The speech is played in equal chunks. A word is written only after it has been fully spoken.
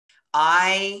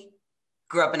I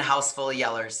grew up in a house full of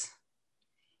yellers.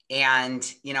 And,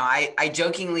 I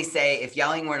jokingly say if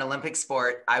yelling were an Olympic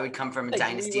sport, I would come from a Like we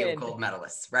dynasty of win. gold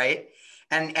medalists, right?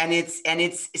 And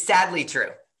it's sadly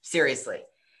true, seriously.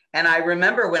 And I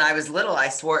remember when I was little, I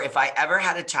swore if I ever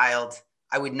had a child,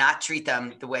 I would not treat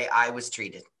them the way I was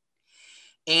treated.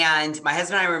 And my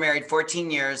husband and I were married 14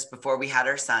 years before we had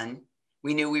our son.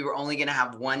 We knew we were only going to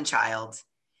have one child.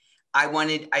 I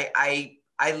wanted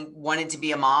to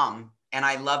be a mom, and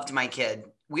I loved my kid.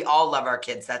 We all love our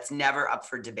kids. That's never up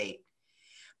for debate.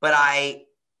 But I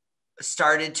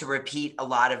started to repeat a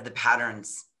lot of the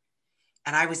patterns.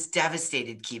 And I was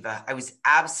devastated, Kiva. I was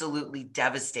absolutely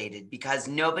devastated because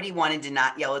nobody wanted to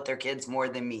not yell at their kids more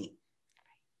than me.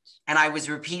 And I was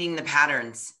repeating the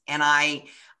patterns. And I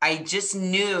just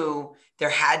knew there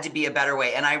had to be a better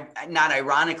way. And not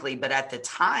ironically, but at the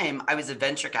time, I was a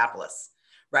venture capitalist,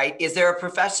 right? Is there a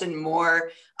profession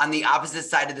more on the opposite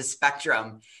side of the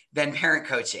spectrum than parent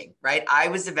coaching, right? I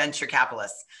was a venture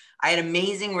capitalist. I had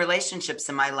amazing relationships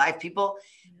in my life.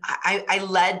 I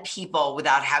led people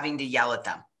without having to yell at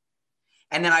them.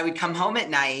 And then I would come home at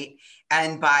night,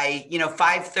 and by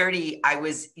 5:30, I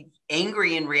was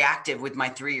angry and reactive with my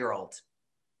 3-year-old.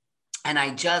 And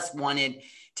I just wanted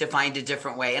to find a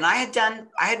different way. And I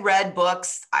had read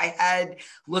books, I had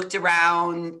looked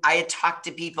around, I had talked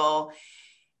to people.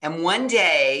 And one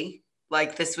day,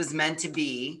 like this was meant to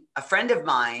be, a friend of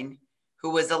mine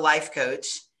who was a life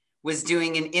coach was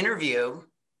doing an interview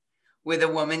with a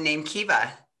woman named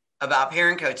Kiva about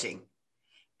parent coaching.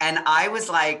 And I was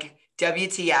like,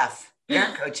 WTF,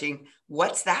 parent coaching,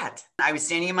 what's that? I was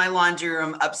standing in my laundry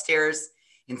room upstairs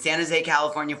in San Jose,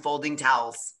 California, folding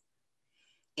towels.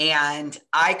 And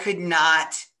I could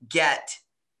not get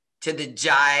to the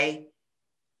Jai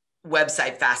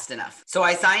website fast enough. So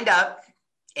I signed up,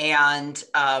 and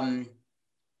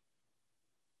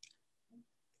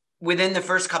within the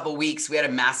first couple of weeks, we had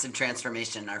a massive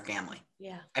transformation in our family.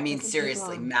 Yeah. I mean,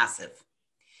 seriously, massive.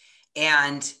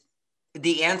 And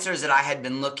the answers that I had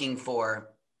been looking for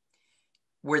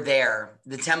were there.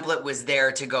 The template was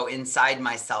there to go inside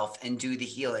myself and do the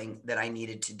healing that I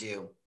needed to do.